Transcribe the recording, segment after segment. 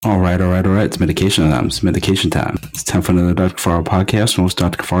All right. It's medication time. It's medication time. It's time for another Dr. Fargo podcast. I'm host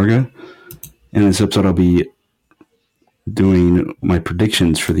Dr. Fargo. In this episode, I'll be doing my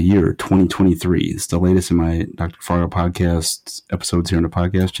predictions for the year 2023. It's the latest in my Dr. Fargo podcast episodes here on the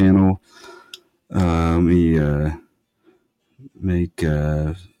podcast channel. Let me going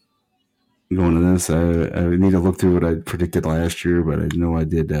to this. I need to look through what I predicted last year, but I know I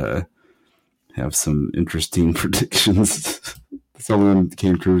did have some interesting predictions. Some of them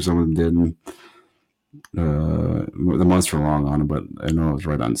came true, some of them didn't. The months were long on it, but I know I was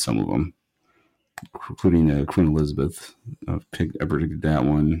right on some of them, including Queen Elizabeth. I predicted that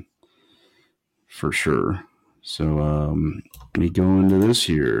one for sure. So let me go into this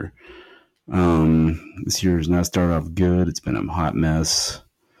year. This year has not started off good. It's been a hot mess.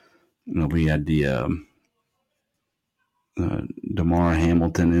 We had the Damar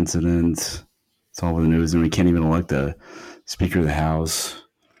Hamilton incident. It's all over the news, and we can't even elect a Speaker of the House.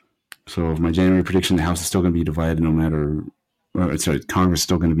 So, for my January prediction, the House is still going to be divided no matter. Congress is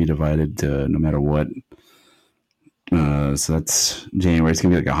still going to be divided no matter what. So that's January. It's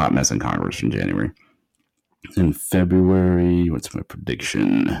going to be like a hot mess in Congress in January. In February, what's my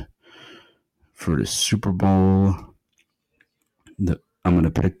prediction for the Super Bowl? I'm going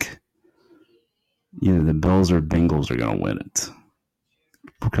to pick either the Bills or Bengals are going to win it.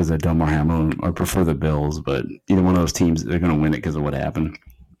 Because I Delmar Hamlin, I prefer the Bills, but either one of those teams, they're going to win it because of what happened.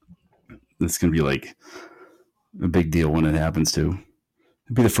 It's going to be like a big deal when it happens too.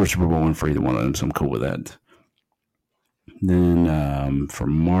 It'll be the first Super Bowl win for either one of them, so I'm cool with that. Then for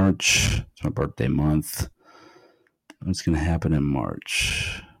March, it's my birthday month. What's going to happen in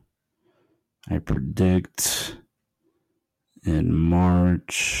March? I predict in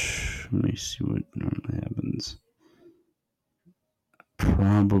March, let me see what normally happens.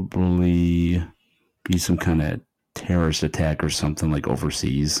 Probably be some kind of terrorist attack or something like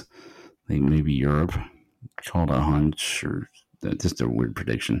overseas, like maybe Europe. Called a hunch or just a weird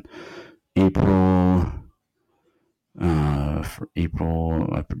prediction. For April,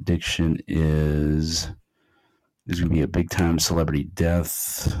 my prediction is there's going to be a big time celebrity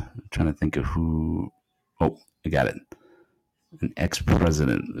death. I'm trying to think of who. Oh, I got it. An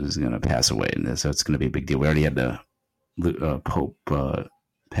ex-president is going to pass away, and so it's going to be a big deal. We already had the Pope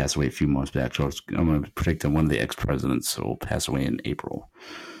passed away a few months back, so I'm going to predict that one of the ex-presidents will pass away in April.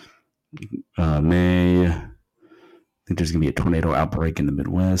 May, I think there's going to be a tornado outbreak in the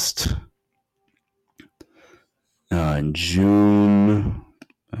Midwest. In June,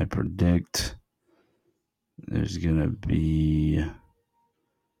 I predict there's going to be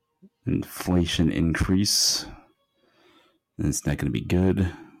inflation increase, and it's not going to be good.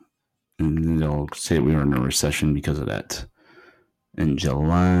 And they'll say we were in a recession because of that. In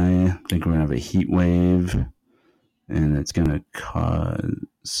July, I think we're going to have a heat wave, and it's going to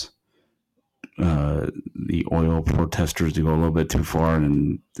cause the oil protesters to go a little bit too far,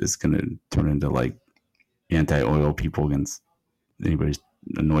 and it's going to turn into like anti-oil people against anybody's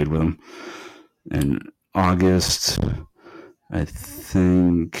annoyed with them. In August, I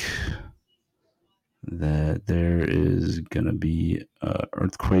think that there is going to be an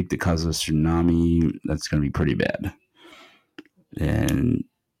earthquake that causes a tsunami. That's going to be pretty bad. And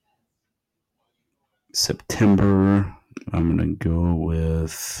September, I'm going to go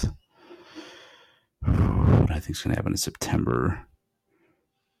with what I think is going to happen in September.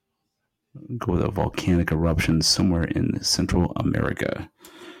 Go with a volcanic eruption somewhere in Central America.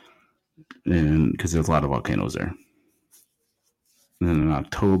 And because there's a lot of volcanoes there. And then in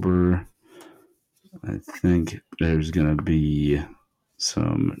October, I think there's going to be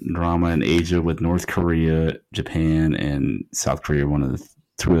some drama in Asia with North Korea, Japan, and South Korea,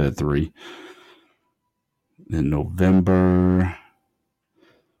 two of the three. In November,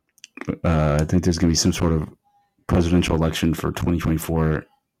 I think there's going to be some sort of presidential election for 2024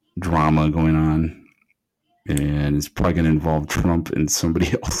 drama going on. And it's probably going to involve Trump and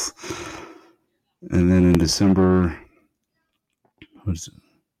somebody else. And then in December, what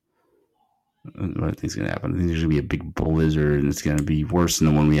I think is going to happen? I think there's going to be a big blizzard, and it's going to be worse than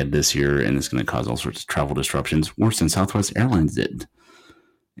the one we had this year, and it's going to cause all sorts of travel disruptions, worse than Southwest Airlines did.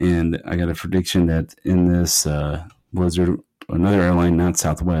 And I got a prediction that in this blizzard, another airline, not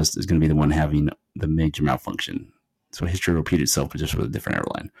Southwest, is going to be the one having the major malfunction. So history will repeat itself, but just with a different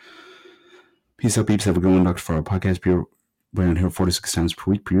airline. Peace out, peeps. Have a good one, Dr. Fargo podcast. We're on here 46 times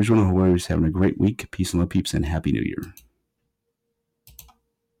per week. Per usual, always having a great week. Peace and love, peeps, and Happy New Year.